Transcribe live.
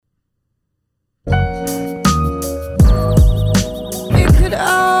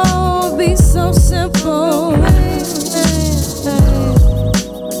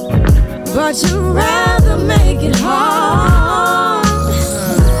But you'd rather make it hard.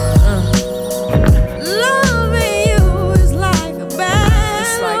 Loving you is like a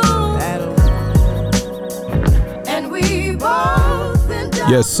battle. And we both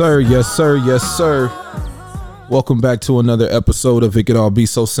Yes, sir. Yes, sir. Yes, sir. Welcome back to another episode of It Could All Be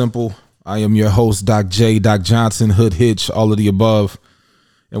So Simple. I am your host, Doc J, Doc Johnson, Hood Hitch, all of the above.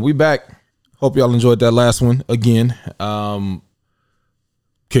 And we back. Hope y'all enjoyed that last one again.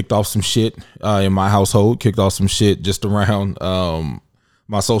 Kicked off some shit in my household. Kicked off some shit just around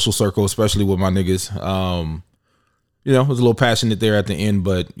my social circle, especially with my niggas. You know, I was a little passionate there at the end,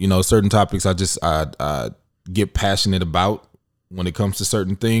 but you know, certain topics I get passionate about when it comes to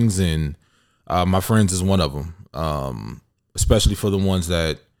certain things, and my friends is one of them. Especially for the ones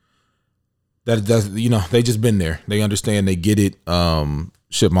that you know, they just been there. They understand, they get it.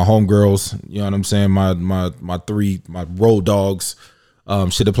 Shit, my homegirls, you know what I'm saying? My road dogs,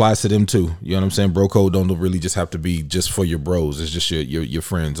 shit applies to them too. You know what I'm saying? Bro code don't really just have to be just for your bros. It's just your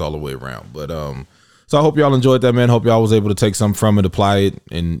friends all the way around. But so I hope y'all enjoyed that, man. Hope y'all was able to take something from it, apply it,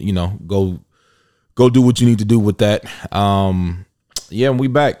 and you know, go do what you need to do with that. Yeah, and we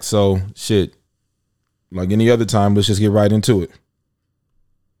back. So shit, like any other time, let's just get right into it.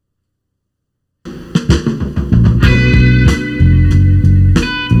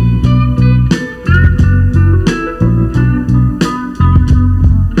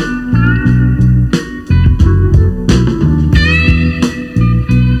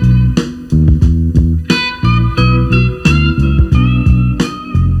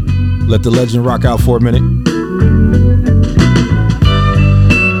 Let the legend rock out for a minute.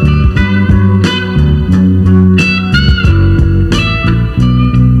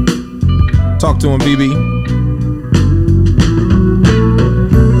 Talk to him, BB.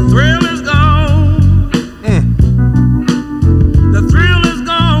 The thrill is gone. The thrill is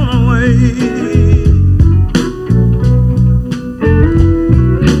gone away.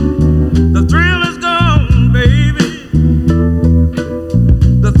 The thrill is gone, baby.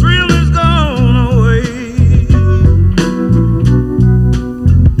 The thrill is gone away.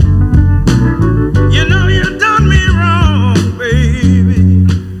 You know you done me wrong, baby,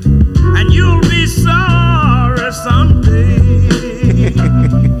 and you'll be sorry someday.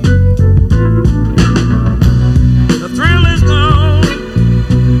 The thrill is gone.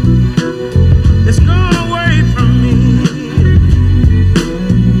 It's gone away from me.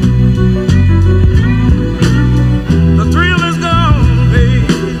 The thrill is gone, baby.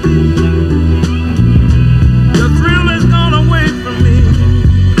 The thrill is gone away from me.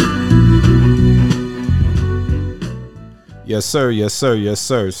 Yes, sir. Yes, sir. Yes,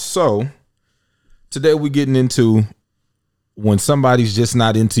 sir. So today we're getting into when somebody's just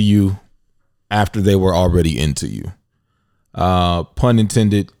not into you after they were already into you. Pun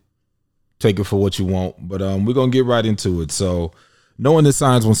intended. Take it for what you want, but we're gonna get right into it. So knowing the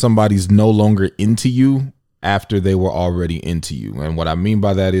signs when somebody's no longer into you after they were already into you. And what I mean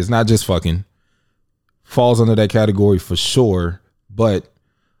by that is not just fucking, falls under that category for sure, but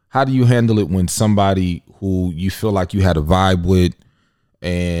how do you handle it when somebody who you feel like you had a vibe with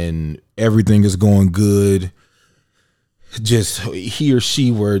and everything is going good, just he or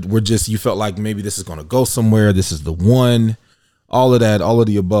she were just, you felt like maybe this is going to go somewhere, this is the one, all of that, all of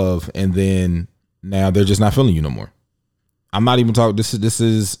the above, and then now they're just not feeling you no more. I'm not even talking, this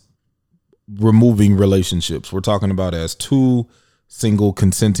is removing relationships. We're talking about as two single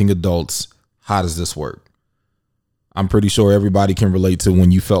consenting adults. How does this work? I'm pretty sure everybody can relate to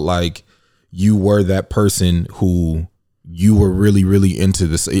when you felt like you were that person who you were really, really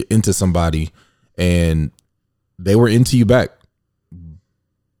into somebody and they were into you back.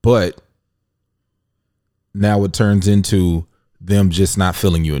 But now it turns into them just not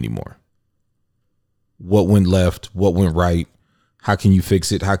feeling you anymore. What went left? What went right? How can you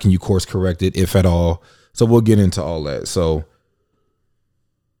fix it? How can you course correct it, if at all? So we'll get into all that. So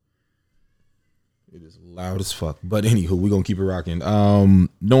it is loud as fuck. But anywho, we're going to keep it rocking.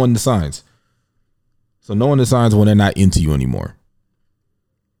 Knowing the signs. So knowing the signs when they're not into you anymore.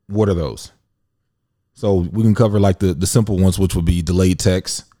 What are those? So we can cover like the simple ones, which would be delayed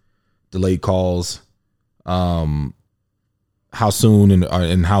texts, delayed calls, how soon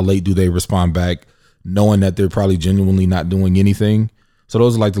and how late do they respond back, knowing that they're probably genuinely not doing anything. So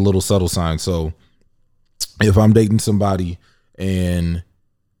those are like the little subtle signs. So if I'm dating somebody and,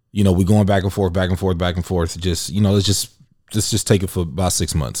 you know, we're going back and forth, just, you know, let's just take it for about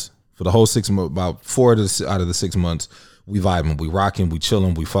 6 months. For the whole 6 months, about 4 out of the 6 months, we vibing, we rocking, we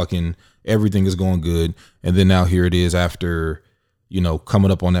chilling, we fucking, everything is going good. And then now here it is after, you know, coming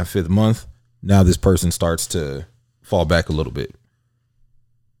up on that 5th month. Now this person starts to fall back a little bit.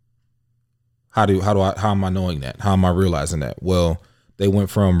 How am I knowing that? How am I realizing that? Well, they went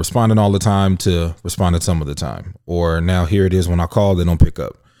from responding all the time to responding some of the time. Or now here it is when I call, they don't pick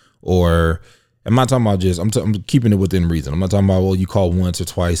up. Or I'm not talking about just, I'm keeping it within reason. I'm not talking about, well, you call once or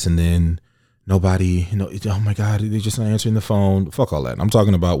twice and then nobody, oh my God, they're just not answering the phone. Fuck all that. I'm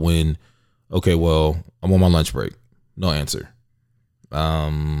talking about when, okay, well, I'm on my lunch break. No answer.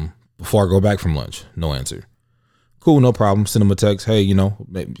 Before I go back from lunch, no answer. Cool, no problem. Send them a text. Hey,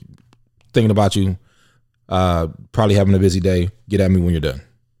 thinking about you. Probably having a busy day. Get at me when you're done.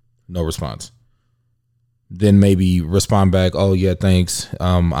 No response. Then maybe respond back. Oh yeah, thanks.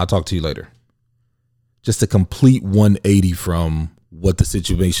 I'll talk to you later. Just a complete 180 from what the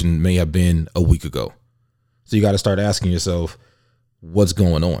situation may have been a week ago. So you got to start asking yourself, what's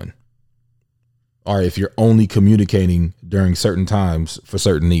going on? Or if you're only communicating during certain times for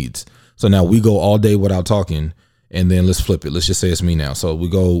certain needs. So now we go all day without talking, and then let's flip it. Let's just say it's me now. So we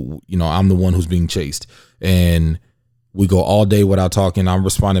go, I'm the one who's being chased, and we go all day without talking. I'm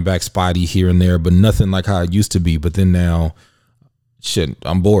responding back spotty here and there, but nothing like how it used to be. But then now, shit,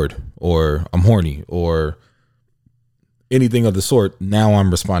 I'm bored or I'm horny or anything of the sort. Now I'm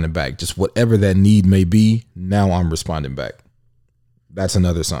responding back. Just whatever that need may be, now I'm responding back. That's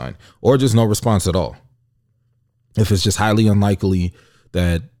another sign. Or just no response at all. If it's just highly unlikely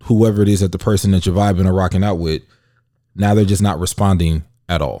that whoever it is that the person that you're vibing or rocking out with, now they're just not responding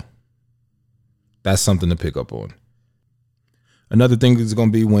at all. That's something to pick up on. Another thing is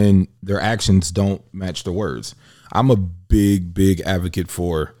going to be when their actions don't match the words. I'm a big advocate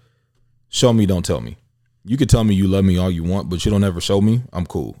for show me, don't tell me. You could tell me you love me all you want, but you don't ever show me, I'm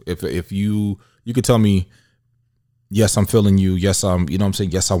cool. If you could tell me, yes, I'm feeling you. Yes,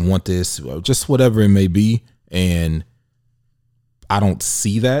 yes, I want this, just whatever it may be. And I don't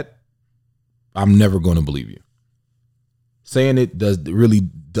see that, I'm never going to believe you. Saying it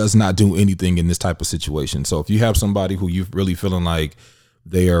does not do anything in this type of situation. So if you have somebody who you're really feeling like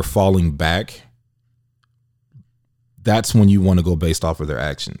they are falling back, that's when you want to go based off of their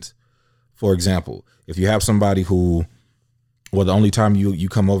actions. For example, if you have somebody who, well, the only time you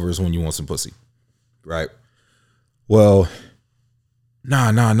come over is when you want some pussy, right? Well,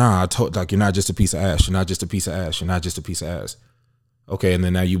 nah. I told, like, you're not just a piece of ass. You're not just a piece of ass. You're not just a piece of ass. Okay, and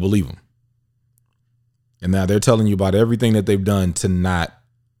then now you believe them. And now they're telling you about everything that they've done to not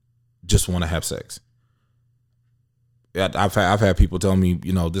just want to have sex. I've had people tell me,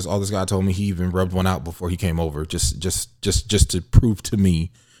 this guy told me he even rubbed one out before he came over, just to prove to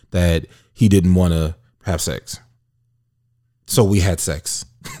me that he didn't want to have sex. So we had sex.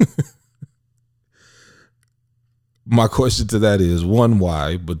 My question to that is, one,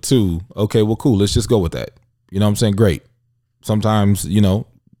 why? But two, okay, well, cool. Let's just go with that. You know what I'm saying? Great. Sometimes,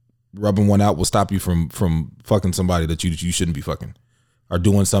 rubbing one out will stop you from fucking somebody that you shouldn't be fucking, or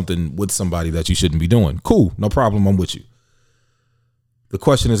doing something with somebody that you shouldn't be doing. Cool. No problem. I'm with you. The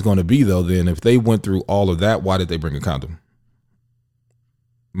question is going to be, though, then, if they went through all of that, why did they bring a condom?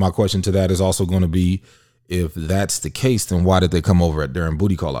 My question to that is also going to be, if that's the case, then why did they come over during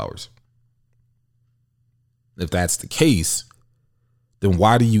booty call hours? If that's the case, then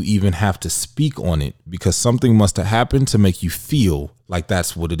why do you even have to speak on it? Because something must have happened to make you feel like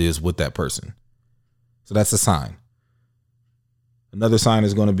that's what it is with that person. So that's a sign. Another sign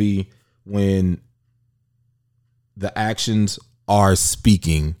is going to be when the actions are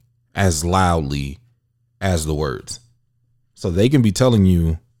speaking as loudly as the words. So they can be telling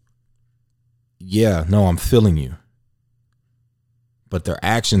you, yeah, no, I'm feeling you. But their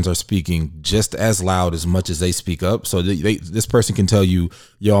actions are speaking just as loud as much as they speak up. So this person can tell you,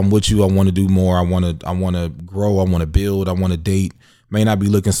 yo, I'm with you. I want to do more. I want to grow. I want to build. I want to date. May not be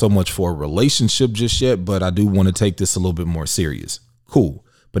looking so much for a relationship just yet, but I do want to take this a little bit more serious. Cool.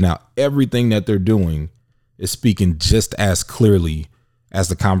 But now everything that they're doing is speaking just as clearly as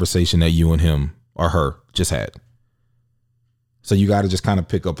the conversation that you and him or her just had. So you got to just kind of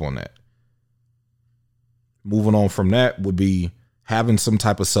pick up on that. Moving on from that would be having some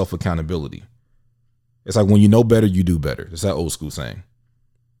type of self-accountability. It's like when you know better, you do better. It's that old school saying.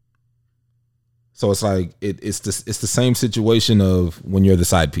 So it's like it's the same situation of when you're the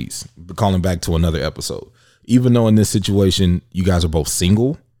side piece. Calling back to another episode. Even though in this situation you guys are both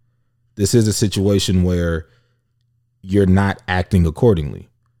single, this is a situation where you're not acting accordingly.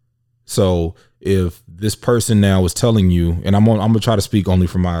 So if this person now is telling you, and I'm gonna try to speak only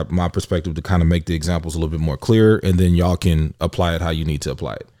from my perspective to kind of make the examples a little bit more clear, and then y'all can apply it how you need to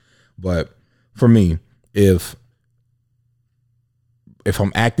apply it. But for me, if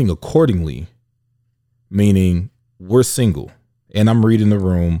I'm acting accordingly, meaning we're single and I'm reading the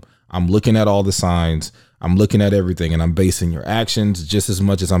room, I'm looking at all the signs, I'm looking at everything and I'm basing your actions just as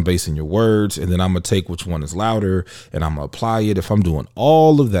much as I'm basing your words. And then I'm going to take which one is louder and I'm going to apply it. If I'm doing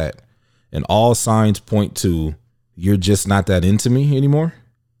all of that and all signs point to you're just not that into me anymore,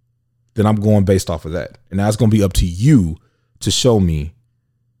 then I'm going based off of that. And now it's going to be up to you to show me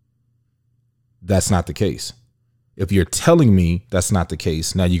that's not the case. If you're telling me that's not the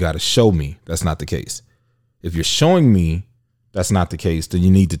case, now you got to show me that's not the case. If you're showing me that's not the case, then you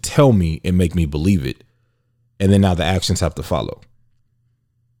need to tell me and make me believe it. And then now the actions have to follow.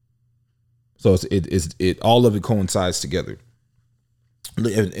 So it all of it coincides together.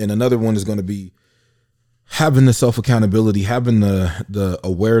 And another one is going to be having the self accountability, having the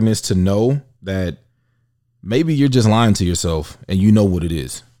awareness to know that maybe you're just lying to yourself and you know what it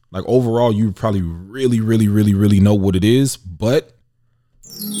is. Like overall, you probably really, really, really, really know what it is, but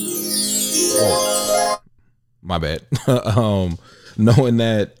my bad. Knowing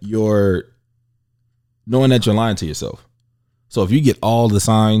that you're lying to yourself. So if you get all the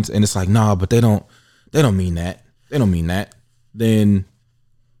signs and it's like, nah, but they don't mean that. They don't mean that. Then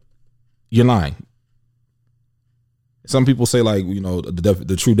you're lying. Some people say, like, you know,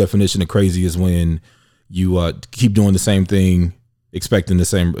 the true definition of crazy is when you keep doing the same thing, expecting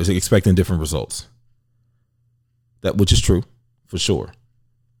different results. That, which is true for sure.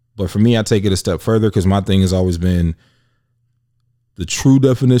 But for me, I take it a step further because my thing has always been the true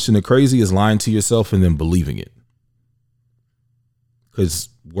definition of crazy is lying to yourself and then believing it. Because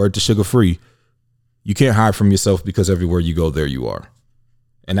word to Sugar Free, you can't hide from yourself because everywhere you go, there you are.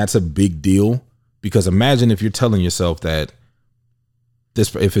 And that's a big deal, because imagine if you're telling yourself that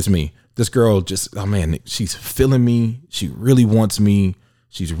if it's me, this girl just, oh man, she's feeling me. She really wants me.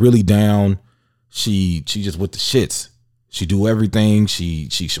 She's really down. She just with the shits. She do everything. She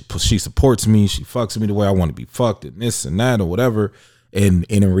supports me. She fucks me the way I want to be fucked and this and that or whatever. And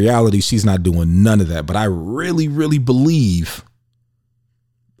in reality, she's not doing none of that. But I really, really believe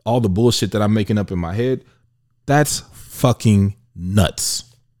all the bullshit that I'm making up in my head. That's fucking nuts.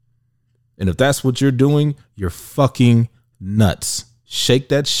 And if that's what you're doing, you're fucking nuts. Shake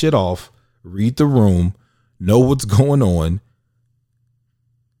that shit off, read the room, know what's going on,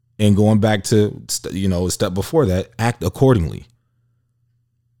 and going back to, you know, a step before that, act accordingly.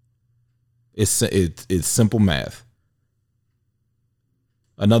 It's simple math.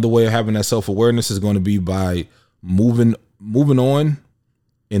 Another way of having that self-awareness is going to be by moving on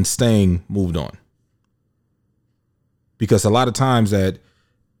and staying moved on. Because a lot of times that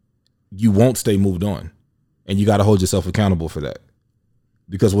you won't stay moved on, and you got to hold yourself accountable for that.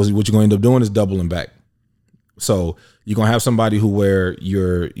 Because what you're going to end up doing is doubling back. So you're going to have somebody where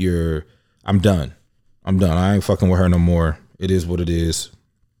you're I'm done. I ain't fucking with her no more. It is what it is.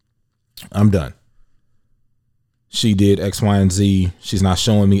 I'm done. She did X, Y, and Z. She's not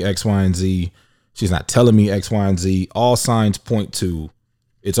showing me X, Y, and Z. She's not telling me X, Y, and Z. All signs point to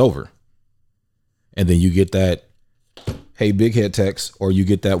it's over. And then you get that, hey, big head text, or you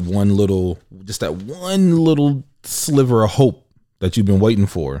get that one little sliver of hope that you've been waiting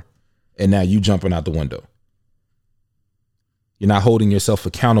for. And now you jumping out the window. You're not holding yourself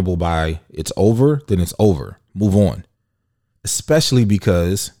accountable by it's over, then it's over. Move on. Especially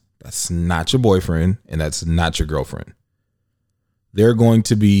because that's not your boyfriend and that's not your girlfriend. They're going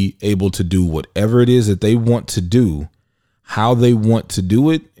to be able to do whatever it is that they want to do, how they want to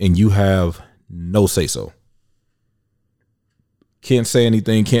do it, and you have no say so. Can't say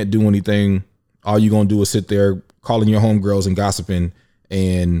anything, can't do anything. All you're going to do is sit there calling your homegirls and gossiping,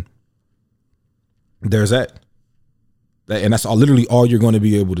 and there's that. And that's literally all you're going to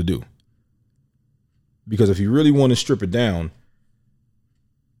be able to do. Because if you really want to strip it down,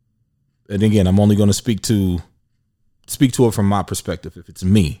 and again, I'm only going to speak to it from my perspective. If it's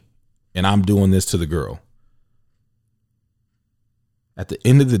me and I'm doing this to the girl, at the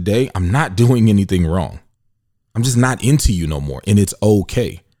end of the day, I'm not doing anything wrong. I'm just not into you no more. And it's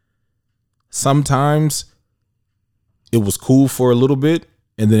okay. Sometimes it was cool for a little bit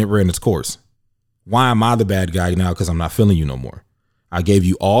and then it ran its course. Why am I the bad guy now? Because I'm not feeling you no more. I gave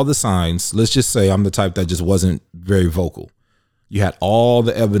you all the signs. Let's just say I'm the type that just wasn't very vocal. You had all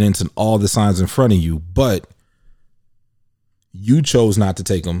the evidence and all the signs in front of you, but you chose not to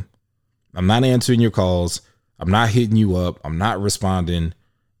take them. I'm not answering your calls. I'm not hitting you up. I'm not responding.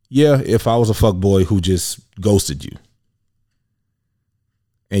 Yeah, if I was a fuckboy who just ghosted you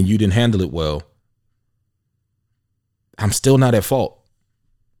and you didn't handle it well, I'm still not at fault.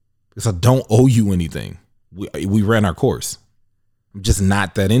 Because I don't owe you anything. We ran our course. I'm just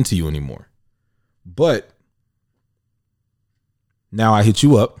not that into you anymore. But now I hit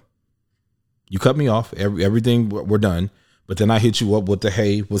you up. You cut me off. Everything, we're done. But then I hit you up with the,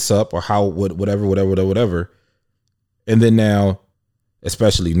 hey, what's up? Or how, whatever. And then now,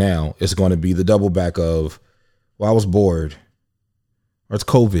 especially now, it's going to be the double back of, well, I was bored. Or it's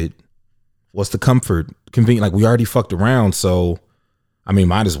COVID. What's the comfort? Convenient. Like, we already fucked around. So, I mean,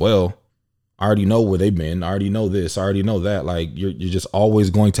 might as well. I already know where they've been. I already know this. I already know that. Like, you're just always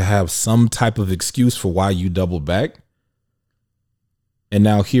going to have some type of excuse for why you doubled back. And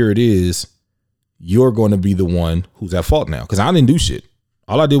now here it is. You're going to be the one who's at fault now. Because I didn't do shit.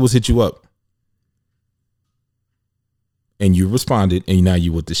 All I did was hit you up. And you responded. And now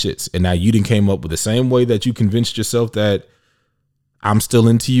you with the shits. And now you didn't came up with the same way that you convinced yourself that I'm still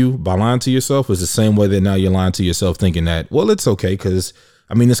into you by lying to yourself. Is the same way that now you're lying to yourself thinking that, well, it's okay. Because,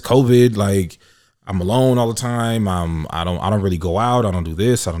 I mean, it's COVID. Like, I'm alone all the time. I don't really go out. I don't do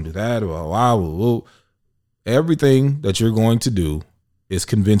this. I don't do that. Wow. Everything that you're going to do is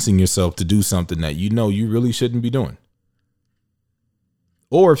convincing yourself to do something that you know you really shouldn't be doing.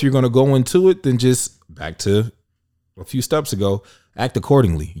 Or if you're going to go into it, then just back to a few steps ago, act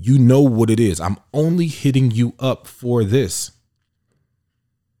accordingly. You know what it is. I'm only hitting you up for this.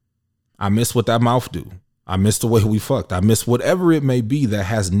 I miss what that mouth do. I miss the way we fucked. I miss whatever it may be that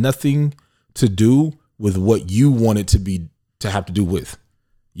has nothing to do with what you want it to have to do with.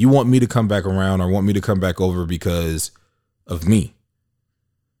 You want me to come back around or want me to come back over because of me.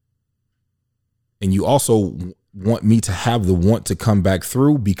 And you also want me to have the want to come back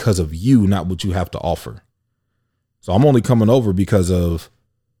through because of you, not what you have to offer. So I'm only coming over because of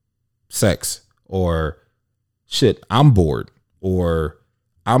sex or shit, I'm bored or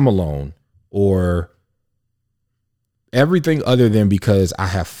I'm alone or everything other than because I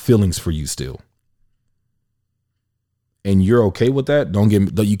have feelings for you still. And you're okay with that? Don't get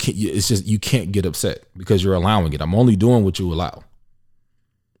me, you can't, it's just, you can't get upset because you're allowing it. I'm only doing what you allow.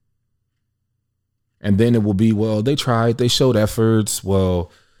 And then it will be, well, they tried, they showed efforts.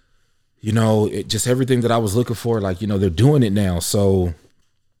 Well, you know, it just everything that I was looking for, like, you know, they're doing it now. So,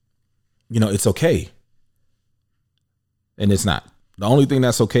 you know, it's okay. And it's not. The only thing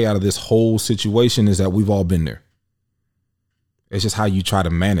that's okay out of this whole situation is that we've all been there. It's just how you try to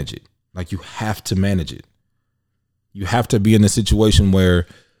manage it. Like, you have to manage it. You have to be in a situation where,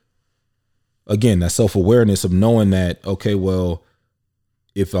 again, that self-awareness of knowing that, okay, well,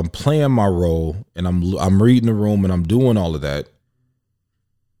 if I'm playing my role and I'm reading the room and I'm doing all of that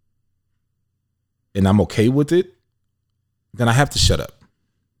and I'm okay with it, then I have to shut up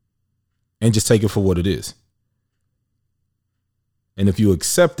and just take it for what it is. And if you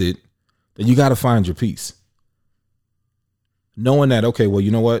accept it, then you got to find your peace. Knowing that, okay, well,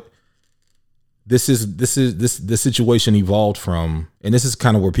 you know what? This situation evolved from, and this is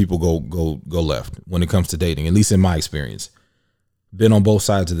kind of where people go left when it comes to dating, at least in my experience. Been on both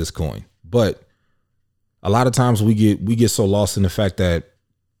sides of this coin. But a lot of times we get so lost in the fact that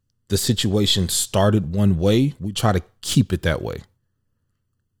the situation started one way, we try to keep it that way.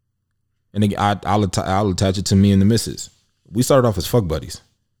 And again, I'll attach it to me and the missus. We started off as fuck buddies.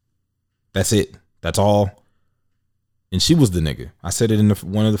 That's it. That's all. And she was the nigga. I said it in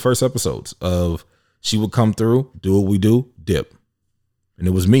one of the first episodes of, she would come through, do what we do, dip. And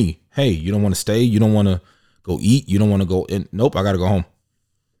it was me. Hey, you don't want to stay? You don't want to go eat? You don't want to go in? Nope, I got to go home.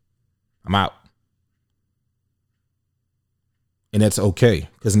 I'm out. And that's okay.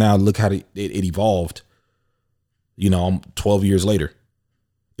 Because now look how it evolved. You know, 12 years later.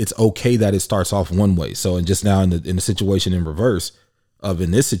 It's okay that it starts off one way. So, and just now in the situation in reverse of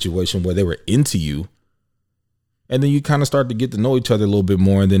in this situation where they were into you, and then you kind of start to get to know each other a little bit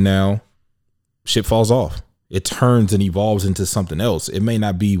more. And then now shit falls off. It turns and evolves into something else. It may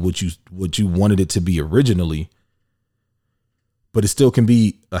not be what you wanted it to be originally, but it still can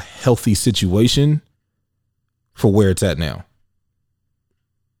be a healthy situation for where it's at now.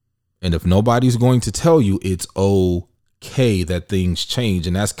 And if nobody's going to tell you, it's okay that things change.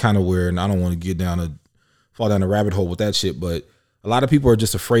 And that's kind of where, and I don't want to fall down a rabbit hole with that shit, but a lot of people are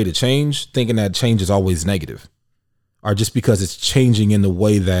just afraid of change, thinking that change is always negative. Or just because it's changing in the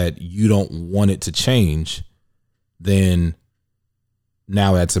way that you don't want it to change, then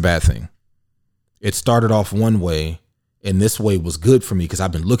now that's a bad thing. It started off one way, and this way was good for me because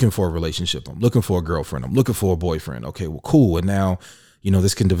I've been looking for a relationship. I'm looking for a girlfriend. I'm looking for a boyfriend. Okay, well, cool. And now, you know,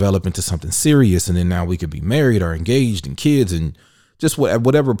 this can develop into something serious, and then now we could be married or engaged and kids, and just at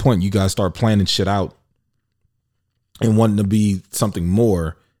whatever point you guys start planning shit out and wanting to be something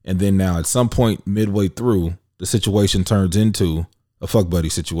more. And then now at some point midway through, the situation turns into a fuck buddy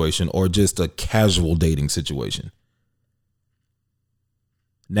situation or just a casual dating situation.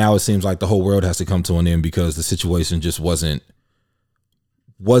 Now it seems like the whole world has to come to an end because the situation just wasn't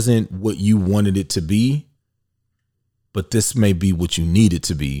what you wanted it to be. but this may be what you need it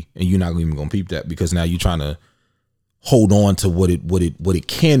to be, and you're not even gonna peep that because now you're trying to hold on to what it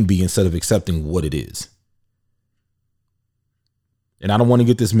can be instead of accepting what it is. And I don't want to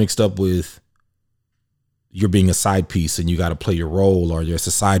get this mixed up with you're being a side piece and you got to play your role, or there's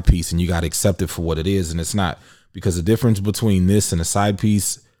a side piece and you got to accept it for what it is. And it's not, because the difference between this and a side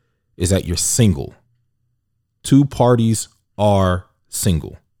piece is that you're single. Two parties are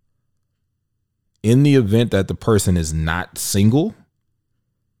single. In the event that the person is not single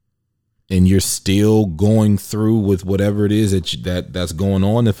and you're still going through with whatever it is that's going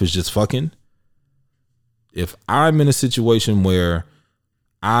on, if it's just fucking, if I'm in a situation where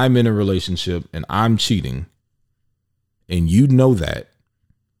I'm in a relationship and I'm cheating and you know that,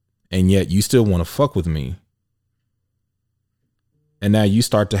 and yet you still want to fuck with me, and now you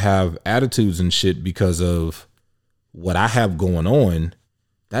start to have attitudes and shit because of what I have going on,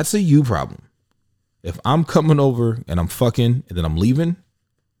 that's a you problem. If I'm coming over and I'm fucking and then I'm leaving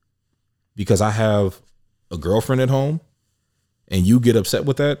because I have a girlfriend at home and you get upset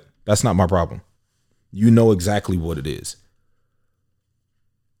with that, that's not my problem. You know exactly what it is.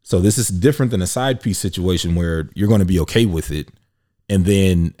 So this is different than a side piece situation where you're going to be okay with it and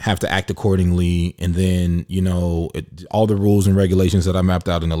then have to act accordingly. And then, all the rules and regulations that I mapped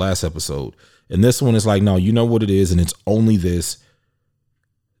out in the last episode. And this one is like, no, you know what it is. And it's only this.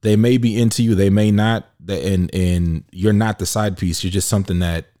 They may be into you. They may not. And you're not the side piece. You're just something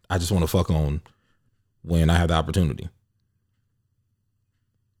that I just want to fuck on when I have the opportunity.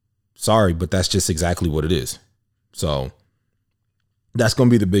 Sorry, but that's just exactly what it is. So that's going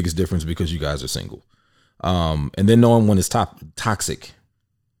to be the biggest difference because you guys are single. And then knowing when it's toxic.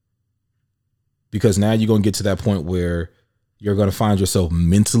 Because now you're going to get to that point where you're going to find yourself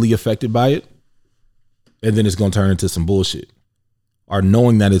mentally affected by it. And then it's going to turn into some bullshit. Or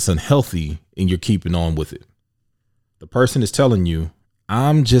knowing that it's unhealthy and you're keeping on with it. The person is telling you,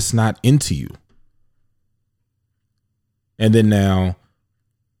 I'm just not into you. And then now,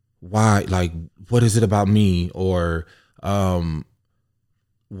 why, like, what is it about me? Or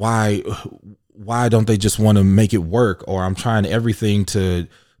why don't they just want to make it work? Or I'm trying everything to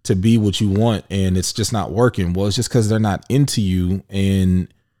be what you want and it's just not working. Well, it's just because they're not into you and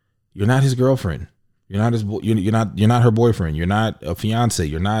you're not his girlfriend. You're not you're not her boyfriend. You're not a fiance.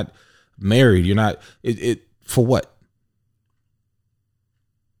 You're not married. You're not for what?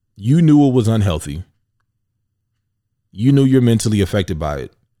 You knew it was unhealthy. You knew you're mentally affected by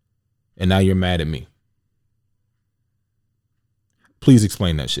it. And now you're mad at me. Please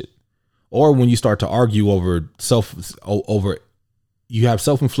explain that shit. Or when you start to argue over you have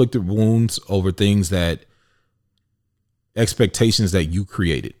self-inflicted wounds over things that expectations that you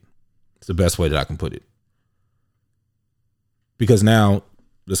created. It's the best way that I can put it. Because now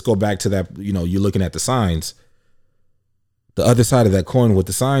let's go back to that, you're looking at the signs. The other side of that coin with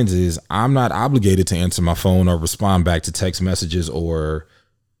the signs is I'm not obligated to answer my phone or respond back to text messages or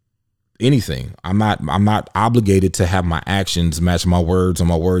anything. I'm not obligated to have my actions match my words or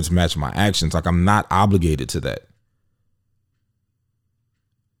my words match my actions. Like, I'm not obligated to that.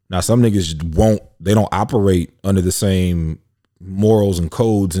 Now, some niggas they don't operate under the same morals and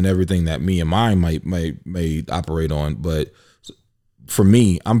codes and everything that me and mine may operate on. But for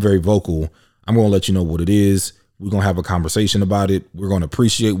me, I'm very vocal. I'm going to let you know what it is. We're going to have a conversation about it. We're going to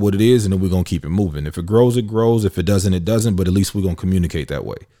appreciate what it is, and then we're going to keep it moving. If it grows, it grows. If it doesn't, it doesn't. But at least we're going to communicate that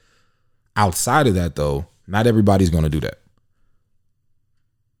way. Outside of that, though, not everybody's going to do that.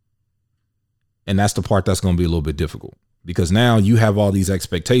 And that's the part that's going to be a little bit difficult. Because now you have all these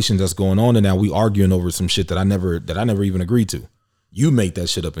expectations that's going on, and now we arguing over some shit that I never even agreed to. You make that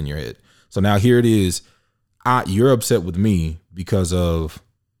shit up in your head. So now here it is. You're upset with me because of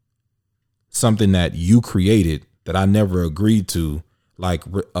something that you created that I never agreed to, like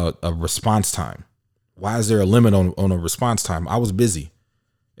a response time. Why is there a limit on a response time? I was busy.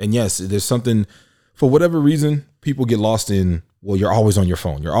 And yes, there's something, for whatever reason, people get lost in, well, you're always on your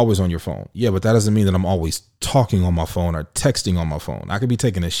phone. You're always on your phone. Yeah, but that doesn't mean that I'm always talking on my phone or texting on my phone. I could be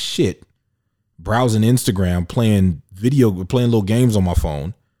taking a shit, browsing Instagram, playing little games on my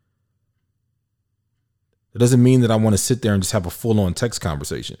phone. It doesn't mean that I want to sit there and just have a full-on text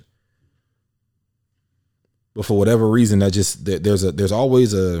conversation. But for whatever reason, there's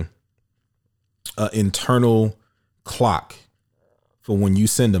always a internal clock for when you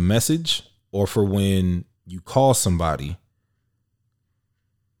send a message or for when you call somebody.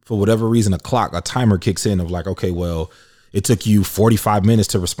 For whatever reason, a timer kicks in of like, okay, well, it took you 45 minutes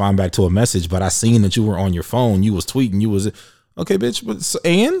to respond back to a message, but I seen that you were on your phone. You was tweeting. You was, okay, bitch.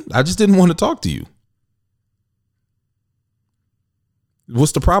 And I just didn't want to talk to you.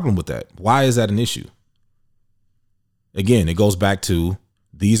 What's the problem with that? Why is that an issue? Again, it goes back to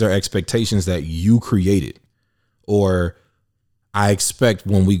these are expectations that you created, or I expect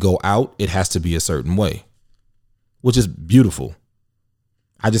when we go out, it has to be a certain way, which is beautiful.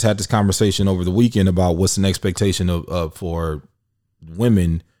 I just had this conversation over the weekend about what's an expectation of for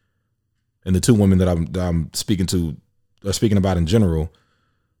women, and the two women that I'm speaking to, or speaking about in general,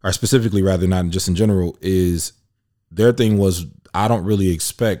 or specifically rather, not just in general, is their thing was, I don't really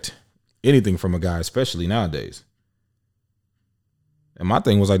expect anything from a guy, especially nowadays. And my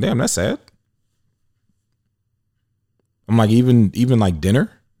thing was like, damn, that's sad. I'm like, even like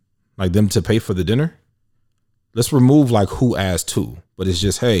dinner, like them to pay for the dinner. Let's remove like who asked who, but it's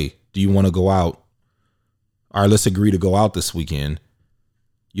just, hey, do you want to go out? All right, let's agree to go out this weekend.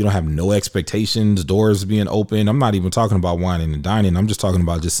 You don't have no expectations, doors being open. I'm not even talking about whining and dining. I'm just talking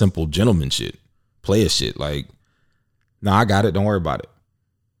about just simple gentleman shit, player shit. Like, nah, I got it. Don't worry about it.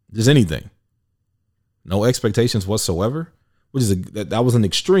 Just anything. No expectations whatsoever, which is that was an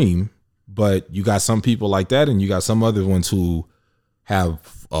extreme, but you got some people like that, and you got some other ones who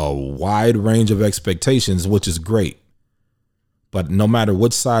have a wide range of expectations, which is great. But no matter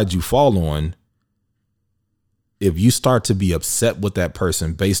which side you fall on, if you start to be upset with that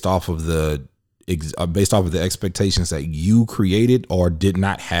person based off of the expectations that you created or did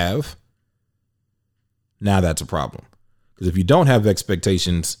not have, now that's a problem. Because if you don't have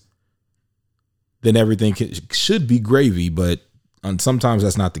expectations, then everything should be gravy, but sometimes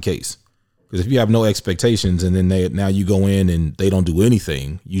that's not the case. Because if you have no expectations and then now you go in and they don't do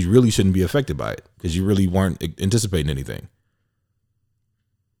anything, you really shouldn't be affected by it because you really weren't anticipating anything.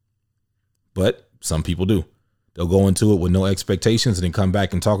 But some people do. They'll go into it with no expectations and then come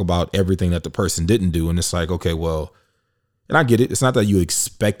back and talk about everything that the person didn't do. And it's like, okay, well, and I get it. It's not that you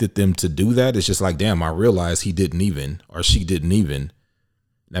expected them to do that. It's just like, damn, I realized he didn't even, or she didn't even.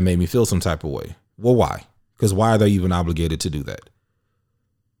 That made me feel some type of way. Well, why? Because why are they even obligated to do that?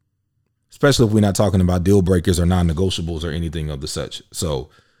 Especially if we're not talking about deal breakers or non-negotiables or anything of the such. So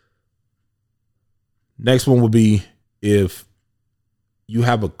next one would be if you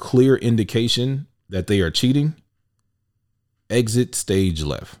have a clear indication that they are cheating, exit stage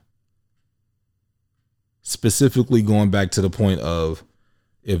left. Specifically going back to the point of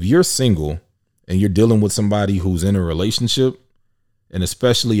if you're single and you're dealing with somebody who's in a relationship, and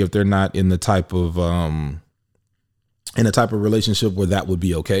especially if they're not in the type of relationship where that would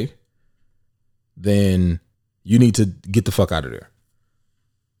be okay, then you need to get the fuck out of there.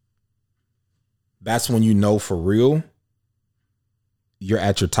 That's when you know for real you're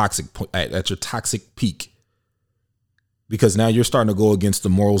at your toxic peak, because now you're starting to go against the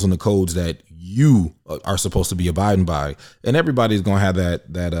morals and the codes that you are supposed to be abiding by. And everybody's going to have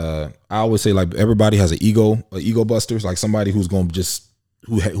that I always say, like, everybody has an ego busters, like somebody who's going to just,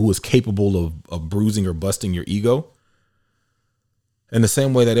 who is capable of bruising or busting your ego. In the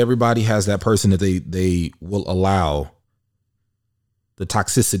same way that everybody has that person that they will allow the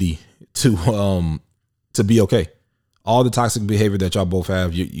toxicity to be okay. All the toxic behavior that y'all both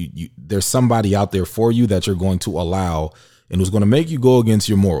have, you there's somebody out there for you that you're going to allow and who's going to make you go against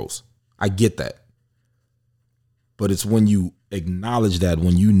your morals. I get that. But it's when you acknowledge that,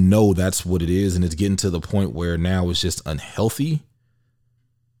 when you know that's what it is, and it's getting to the point where now it's just unhealthy,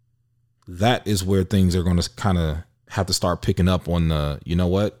 that is where things are going to kind of have to start picking up on the, you know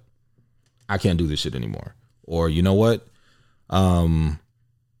what, I can't do this shit anymore. Or, you know what,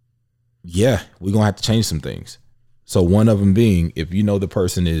 yeah, we're going to have to change some things. So one of them being, if you know the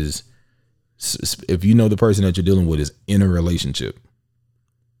person that you're dealing with is in a relationship,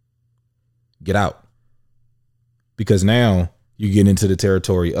 get out. Because now you get into the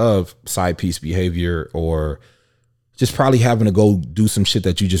territory of side piece behavior, or just probably having to go do some shit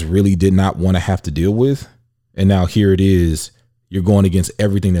that you just really did not want to have to deal with. And now here it is, you're going against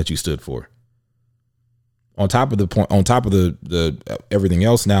everything that you stood for. On top of the everything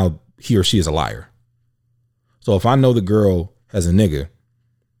else, now he or she is a liar. So if I know the girl has a nigga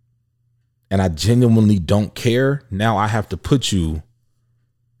and I genuinely don't care, now I have to put you,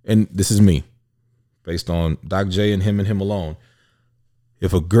 and this is me, based on Doc J and him alone.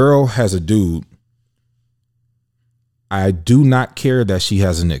 If a girl has a dude, I do not care that she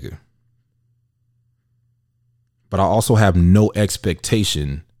has a nigga. But I also have no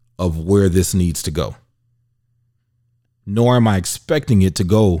expectation of where this needs to go. Nor am I expecting it to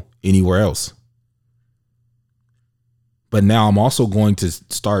go anywhere else. But now I'm also going to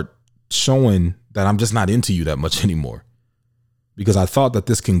start showing that I'm just not into you that much anymore. Because I thought that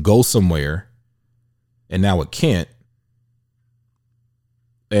this can go somewhere, and now it can't.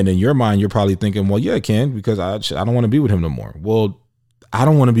 And in your mind, you're probably thinking, well, yeah, it can, because I don't want to be with him no more. Well, I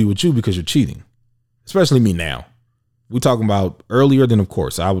don't want to be with you because you're cheating. Especially me now. We talking about earlier, then of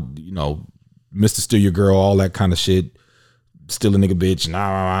course I would, Mr. Steal Your Girl, all that kind of shit, still a nigga bitch,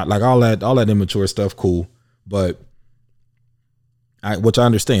 like all that immature stuff, cool. But which I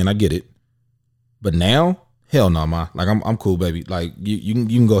understand, I get it. But now, hell no, ma. Like I'm cool, baby. Like you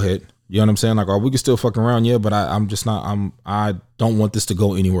can go ahead. You know what I'm saying? Like, we can still fuck around, yeah, but I'm just not. I don't want this to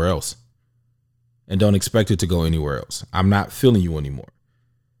go anywhere else, and don't expect it to go anywhere else. I'm not feeling you anymore.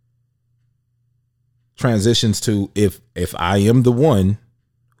 Transitions to if I am the one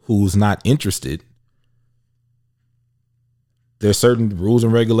who's not interested, there's certain rules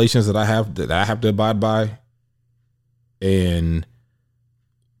and regulations that I have to abide by, and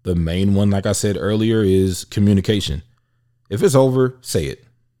the main one, like I said earlier, is communication. If it's over, say it.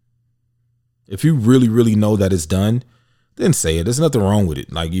 If you really, really know that it's done, then say it. There's nothing wrong with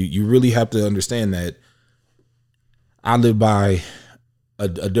it. Like you really have to understand that I live by a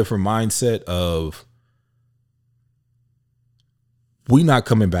different mindset of we not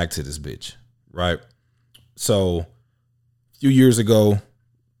coming back to this bitch, right? So a few years ago,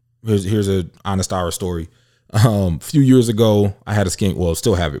 here's a honest hour story. A few years ago, I had a skin, well,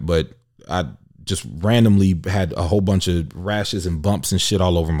 still have it, but I just randomly had a whole bunch of rashes and bumps and shit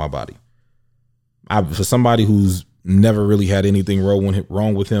all over my body. For somebody who's never really had anything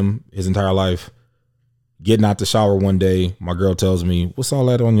wrong with him his entire life, getting out the shower one day, my girl tells me, "What's all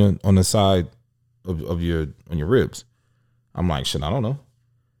that on the side of your ribs?" I'm like, "Shit, I don't know."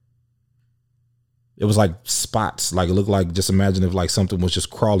 It was like spots, like it looked like, just imagine if like something was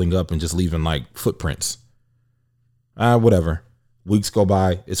just crawling up and just leaving like footprints. Whatever. Weeks go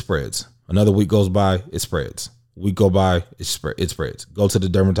by, it spreads. Another week goes by, it spreads. Week go by, it spreads. Go to the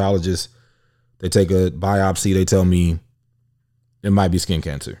dermatologist. They take a biopsy. They tell me it might be skin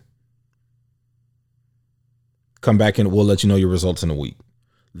cancer. Come back and we'll let you know your results in a week.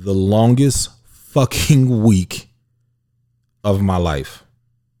 The longest fucking week of my life.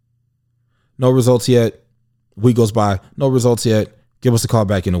 No results yet. Week goes by. No results yet. Give us a call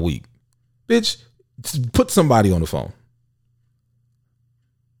back in a week. Bitch, put somebody on the phone.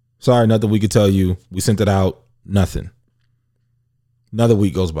 Sorry, nothing we could tell you. We sent it out. Nothing. Another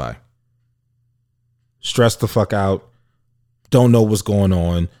week goes by. Stressed the fuck out. Don't know what's going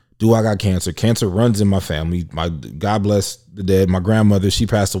on. Do I got cancer? Cancer runs in my family. God bless the dead. My grandmother, she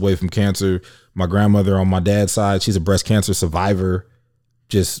passed away from cancer. My grandmother on my dad's side, she's a breast cancer survivor.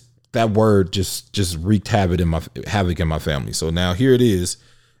 Just that word just wreaked havoc in my family. So now here it is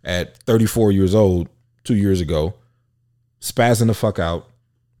at 34 years old, 2 years ago, spazzing the fuck out.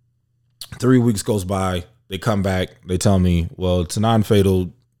 3 weeks goes by. They come back. They tell me, well, it's a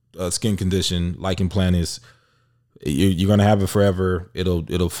non-fatal skin condition, lichen planus. You're gonna have it forever.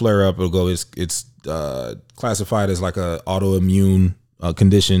 It'll flare up. It'll go. It's classified as like a autoimmune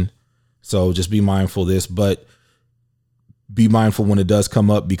condition. So just be mindful of this, but be mindful when it does come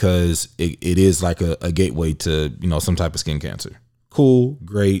up, because it is like a gateway to some type of skin cancer. Cool,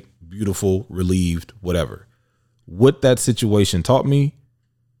 great, beautiful, relieved, whatever. What that situation taught me: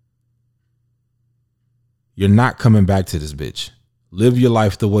 you're not coming back to this bitch. Live your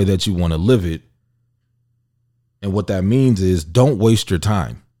life the way that you want to live it. And what that means is don't waste your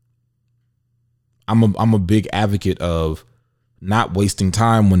time. I'm a big advocate of not wasting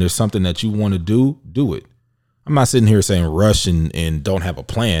time. When there's something that you want to do it. I'm not sitting here saying rush and don't have a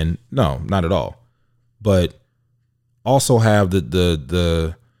plan. No, not at all. But also have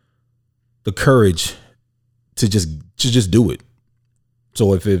the courage to just do it.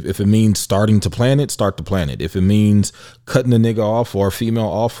 So if it means starting to plan it, start to plan it. If it means cutting a nigga off or a female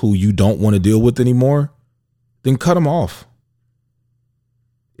off who you don't want to deal with anymore, then cut them off.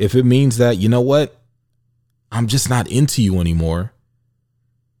 If it means that, you know what, I'm just not into you anymore,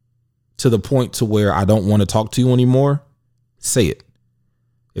 to the point to where I don't want to talk to you anymore, say it.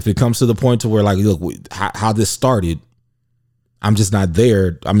 If it comes to the point to where, like, look, how this started, I'm just not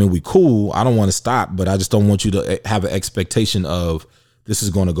there. I mean, we cool. I don't want to stop, but I just don't want you to have an expectation of this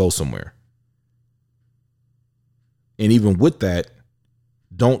is going to go somewhere. And even with that,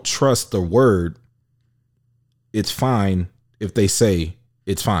 don't trust the word "it's fine" if they say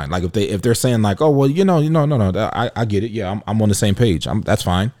it's fine. Like if they're saying like, "Oh, well, no, I get it. Yeah, I'm on the same page. That's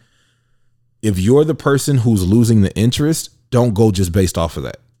fine." If you're the person who's losing the interest, don't go just based off of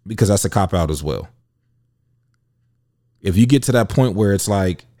that, because that's a cop out as well. If you get to that point where it's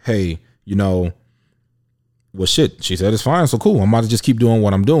like, hey, well, shit, she said it's fine, so cool, I'm about to just keep doing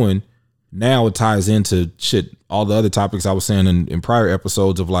what I'm doing. Now it ties into shit, all the other topics I was saying in prior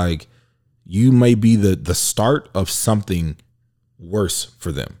episodes of like, you may be the start of something worse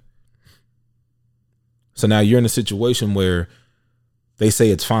for them. So now you're in a situation where they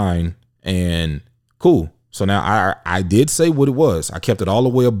say it's fine and cool. So now I did say what it was. I kept it all the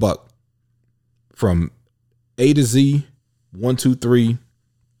way a buck from A to Z, 1, 2, 3,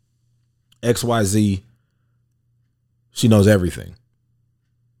 XYZ. She knows everything.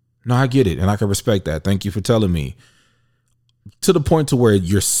 No, I get it. And I can respect that. Thank you for telling me. To the point to where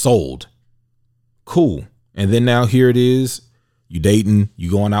you're sold. Cool. And then now here it is. You dating,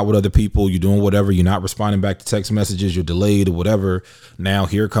 you going out with other people, you doing whatever, you're not responding back to text messages, you're delayed or whatever. Now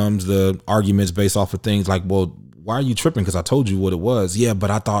here comes the arguments based off of things like, well, why are you tripping? Because I told you what it was. Yeah,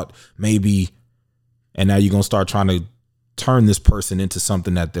 but I thought maybe. And now you're going to start trying to turn this person into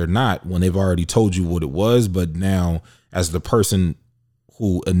something that they're not when they've already told you what it was. But now as the person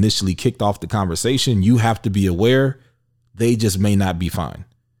who initially kicked off the conversation, you have to be aware they just may not be fine.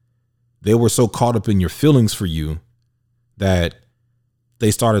 They were so caught up in your feelings for you that they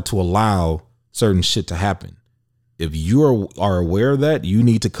started to allow certain shit to happen. If you are aware of that, you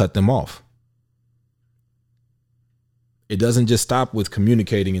need to cut them off. It doesn't just stop with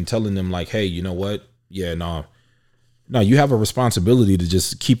communicating and telling them like, hey, you know what? Yeah, no, you have a responsibility to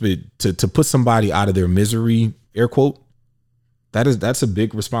just keep it, to put somebody out of their misery, air quote. That's a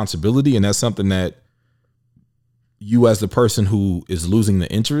big responsibility. And that's something that you, as the person who is losing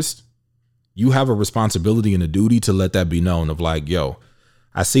the interest, you have a responsibility and a duty to let that be known of like, yo,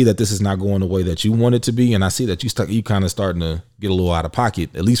 I see that this is not going the way that you want it to be. And I see that you kind of starting to get a little out of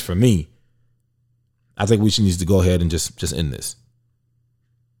pocket, at least for me. I think we should need to go ahead and just end this.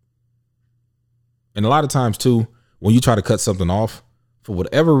 And a lot of times too, when you try to cut something off, for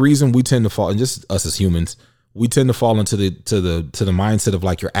whatever reason, we tend to fall, and just us as humans, we tend to fall into the mindset of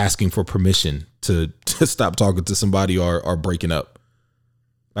like you're asking for permission to stop talking to somebody or breaking up.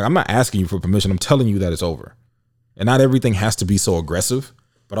 Like, I'm not asking you for permission. I'm telling you that it's over. And not everything has to be so aggressive,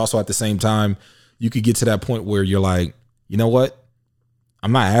 but also at the same time, you could get to that point where you're like, you know what?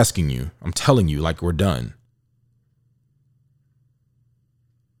 I'm not asking you. I'm telling you, like, we're done.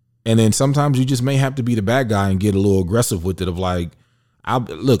 And then sometimes you just may have to be the bad guy and get a little aggressive with it of like, I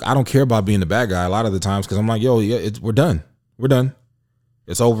don't care about being the bad guy a lot of the times because I'm like, yo, yeah, we're done. We're done.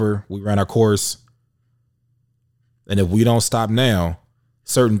 It's over. We ran our course. And if we don't stop now,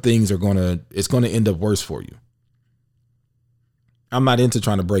 certain things it's going to end up worse for you. I'm not into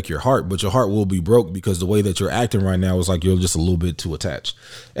trying to break your heart, but your heart will be broke because the way that you're acting right now is like you're just a little bit too attached.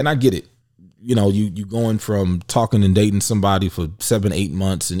 And I get it. You know, you going from talking and dating somebody for 7-8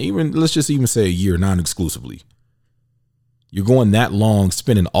 months and even, let's just even say a year, non-exclusively. You're going that long,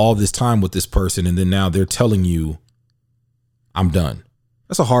 spending all this time with this person, and then now they're telling you, I'm done.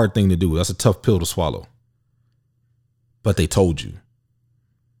 That's a hard thing to do. That's a tough pill to swallow. But they told you.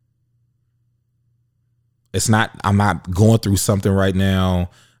 I'm not going through something right now.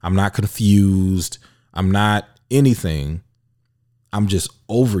 I'm not confused. I'm not anything. I'm just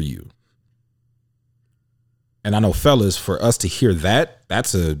over you. And I know, fellas, for us to hear that,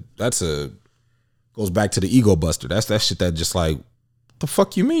 that's a goes back to the ego buster. That's that shit that just like, the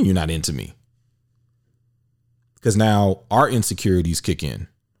fuck you mean you're not into me? Because now our insecurities kick in.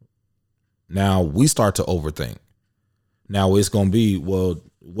 Now we start to overthink. Now it's going to be, well,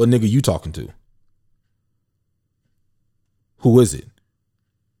 what nigga you talking to? Who is it?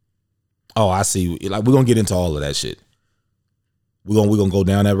 Oh, I see. Like, we're going to get into all of that shit. We're going to go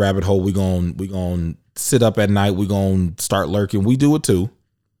down that rabbit hole. We're going to sit up at night. We're going to start lurking. We do it too.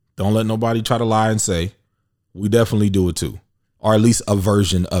 Don't let nobody try to lie and say. We definitely do it too. Or at least a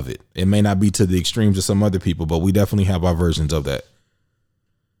version of it. It may not be to the extremes of some other people, but we definitely have our versions of that.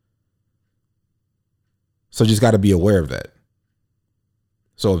 So just got to be aware of that.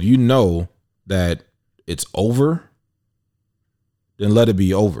 So if you know that it's over, then let it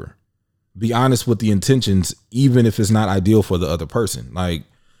be over. Be honest with the intentions, even if it's not ideal for the other person. Like,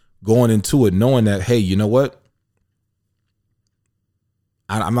 going into it knowing that, hey, you know what?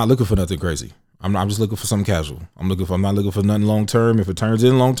 I'm not looking for nothing crazy. I'm just looking for something casual. I'm not looking for nothing long term. If it turns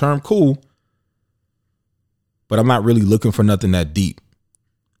in long term, cool. But I'm not really looking for nothing that deep.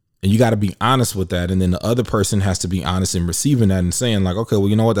 And you got to be honest with that. And then the other person has to be honest in receiving that and saying like, okay, well,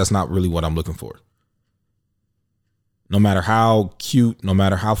 you know what? That's not really what I'm looking for. No matter how cute, no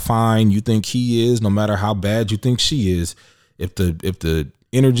matter how fine you think he is, no matter how bad you think she is, if the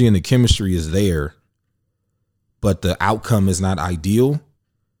energy and the chemistry is there, but the outcome is not ideal,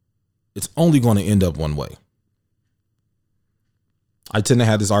 it's only going to end up one way. I tend to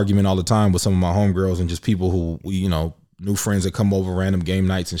have this argument all the time with some of my homegirls and just people who, new friends that come over random game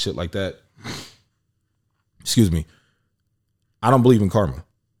nights and shit like that. Excuse me. I don't believe in karma.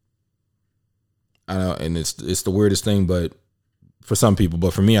 I know, and it's the weirdest thing, but for some people,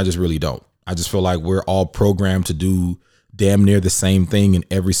 but for me, I just really don't. I just feel like we're all programmed to do damn near the same thing in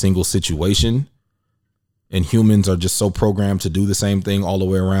every single situation. and humans are just so programmed to do the same thing all the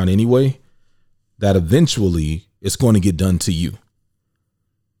way around anyway, that eventually it's going to get done to you.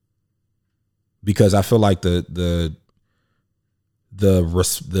 Because I feel like the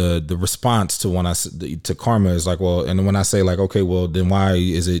response to when to karma is like, well, and when I say like, okay, well, then why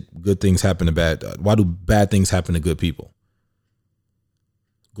is it good things happen to bad? Why do bad things happen to good people?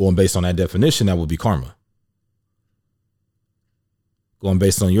 Going based on that definition, that would be karma. Going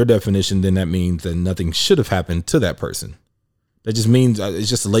based on your definition, then that means that nothing should have happened to that person. That just means it's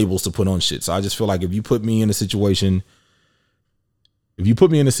just labels to put on shit. So I just feel like if you put me in a situation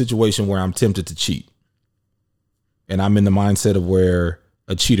where I'm tempted to cheat, and I'm in the mindset of where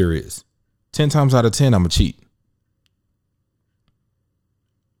a cheater is, 10 times out of 10, I'm a cheat.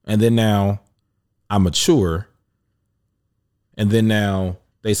 And then now I'm mature. And then now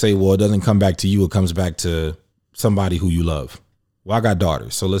they say, well, it doesn't come back to you. It comes back to somebody who you love. Well, I got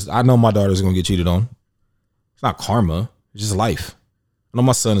daughters. So I know my daughter's going to get cheated on. It's not karma. It's just life. I know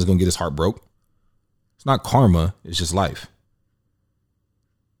my son is going to get his heart broke. It's not karma. It's just life.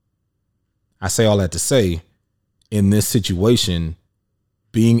 I say all that to say, in this situation,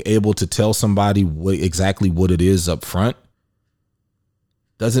 being able to tell somebody exactly what it is up front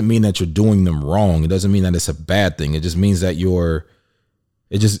doesn't mean that you're doing them wrong. It doesn't mean that it's a bad thing. It just means that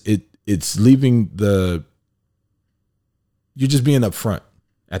it's leaving you're just being upfront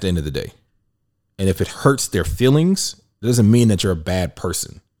at the end of the day. And if it hurts their feelings, it doesn't mean that you're a bad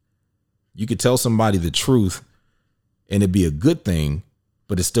person. You could tell somebody the truth and it'd be a good thing,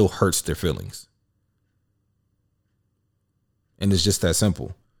 but it still hurts their feelings. And it's just that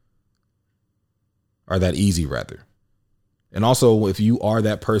simple. Or that easy, rather. And also, if you are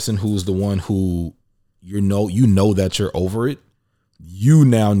that person who's the one who you know that you're over it, you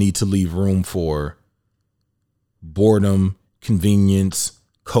now need to leave room for boredom, convenience,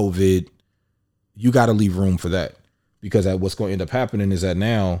 COVID. You got to leave room for that, because what's going to end up happening is that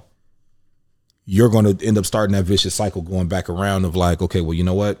now you're going to end up starting that vicious cycle going back around of like, okay, well, you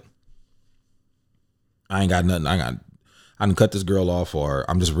know what? I ain't got nothing. I done cut this girl off, or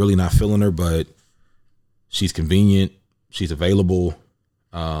I'm just really not feeling her, but she's convenient. She's available.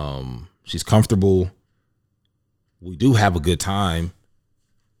 She's comfortable. We do have a good time.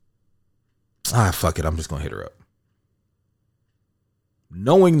 Fuck it. I'm just going to hit her up.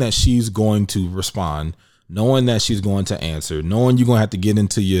 Knowing that she's going to respond, knowing that she's going to answer, knowing you're going to have to get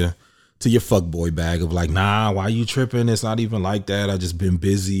into your fuckboy bag of like, nah, why you tripping? It's not even like that. I just been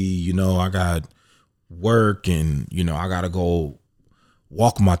busy. I got work, and, I got to go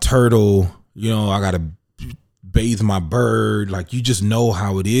walk my turtle. I got to bathe my bird. Like, you just know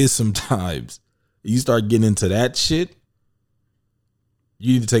how it is sometimes. You start getting into that shit,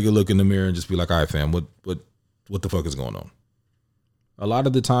 you need to take a look in the mirror and just be like, all right, fam, what the fuck is going on? A lot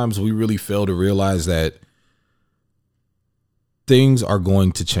of the times we really fail to realize that things are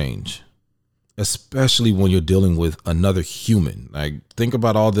going to change, especially when you're dealing with another human. Like, think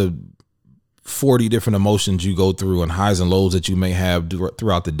about all the 40 different emotions you go through and highs and lows that you may have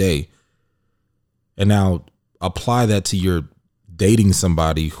throughout the day. And now apply that to your dating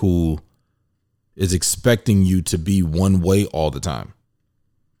somebody who is expecting you to be one way all the time.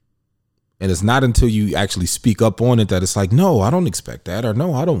 And it's not until you actually speak up on it that it's like, no, I don't expect that, or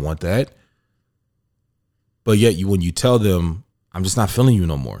no, I don't want that. But yet when you tell them, I'm just not feeling you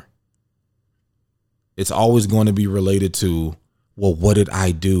no more, it's always going to be related to, well, what did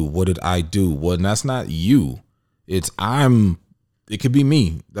I do? What did I do? Well, and that's not you. It could be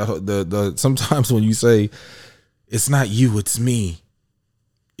me. Sometimes when you say it's not you, it's me,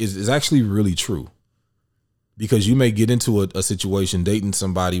 is actually really true. Because you may get into a situation dating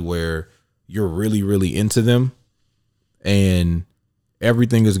somebody where you're really, really into them, and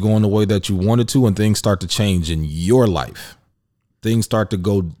everything is going the way that you wanted to, and things start to change in your life. Things start to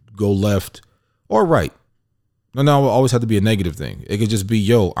go left or right. No, it always have to be a negative thing. It could just be,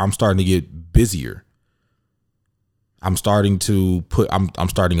 I'm starting to get busier. I'm starting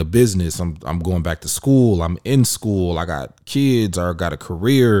a business. I'm going back to school. I'm in school. I got kids, or I got a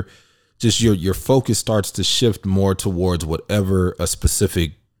career. Just your focus starts to shift more towards whatever a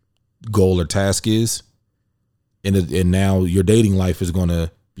specific goal or task is. And now your dating life is going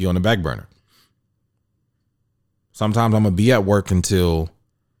to be on the back burner. Sometimes I'm going to be at work until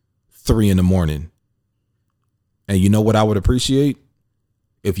 3 a.m. And you know what I would appreciate?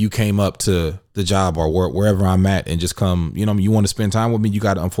 If you came up to the job or wherever I'm at and just come, you want to spend time with me, you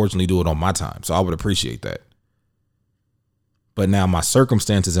got to unfortunately do it on my time. So I would appreciate that. But now my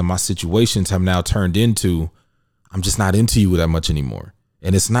circumstances and my situations have now turned into, I'm just not into you that much anymore.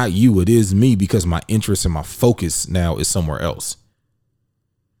 And it's not you, it is me, because my interest and my focus now is somewhere else.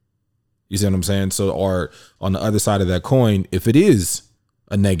 You see what I'm saying? So, or on the other side of that coin, if it is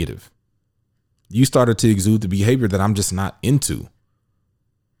a negative, you started to exude the behavior that I'm just not into.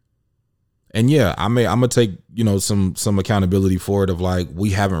 And yeah, I'm gonna take, some accountability for it of like, we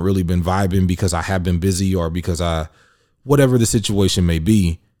haven't really been vibing because I have been busy or because whatever the situation may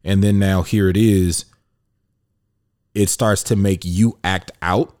be. And then now here it is, it starts to make you act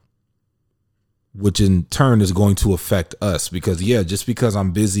out, which in turn is going to affect us because just because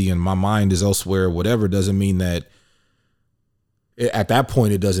I'm busy and my mind is elsewhere, whatever, doesn't mean that at that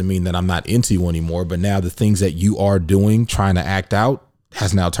point, it doesn't mean that I'm not into you anymore. But now the things that you are doing, trying to act out,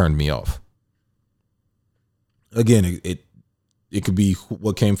 has now turned me off. Again, it could be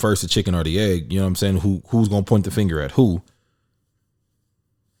what came first, the chicken or the egg. You know what I'm saying? Who's going to point the finger at who?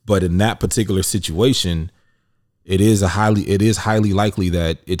 But in that particular situation, it is highly likely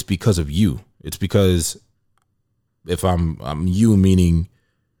that it's because of you. It's because if I'm you, meaning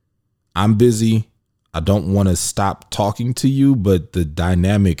I'm busy, I don't want to stop talking to you, but the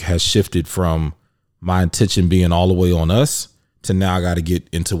dynamic has shifted from my attention being all the way on us to now I got to get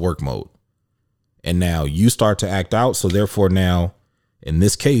into work mode. And now you start to act out. So therefore now, in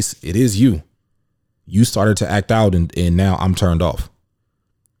this case, it is you. You started to act out and now I'm turned off.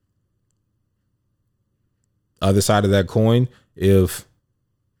 Other side of that coin, if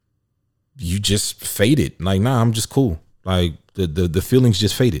you just faded, like, nah, I'm just cool. Like the feelings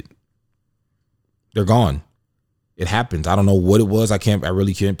just faded. They're gone. It happens. I don't know what it was. I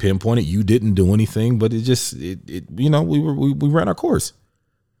really can't pinpoint it. You didn't do anything, but we ran our course.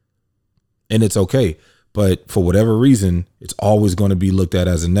 And it's okay. But for whatever reason, it's always going to be looked at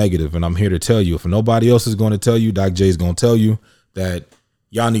as a negative. And I'm here to tell you, if nobody else is going to tell you, Doc J is going to tell you that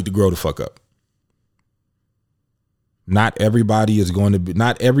y'all need to grow the fuck up. Not everybody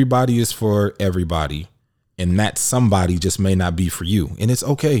is for everybody. And that somebody just may not be for you. And it's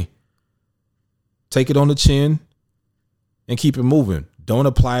okay. Take it on the chin and keep it moving. Don't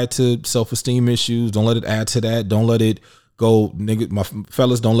apply it to self-esteem issues. Don't let it add to that. Don't let it go, nigga, my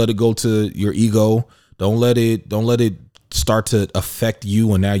fellas, don't let it go to your ego. Don't let it start to affect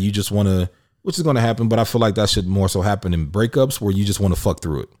you. And now you just want to, which is going to happen. But I feel like that should more so happen in breakups where you just want to fuck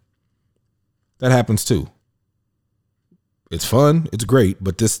through it. That happens too. It's fun. It's great.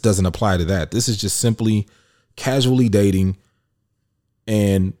 But this doesn't apply to that. This is just simply casually dating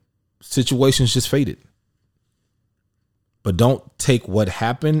and situations just faded. But don't take what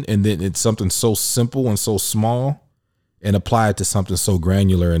happened and then it's something so simple and so small and apply it to something so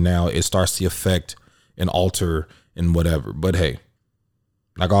granular, and now it starts to affect and alter and whatever. But hey,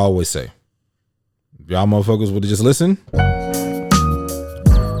 like I always say, if y'all motherfuckers would have just listened,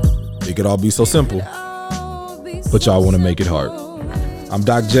 it could all be so simple. But y'all want to make it hard. I'm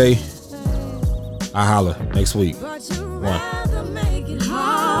Doc J. I holla next week.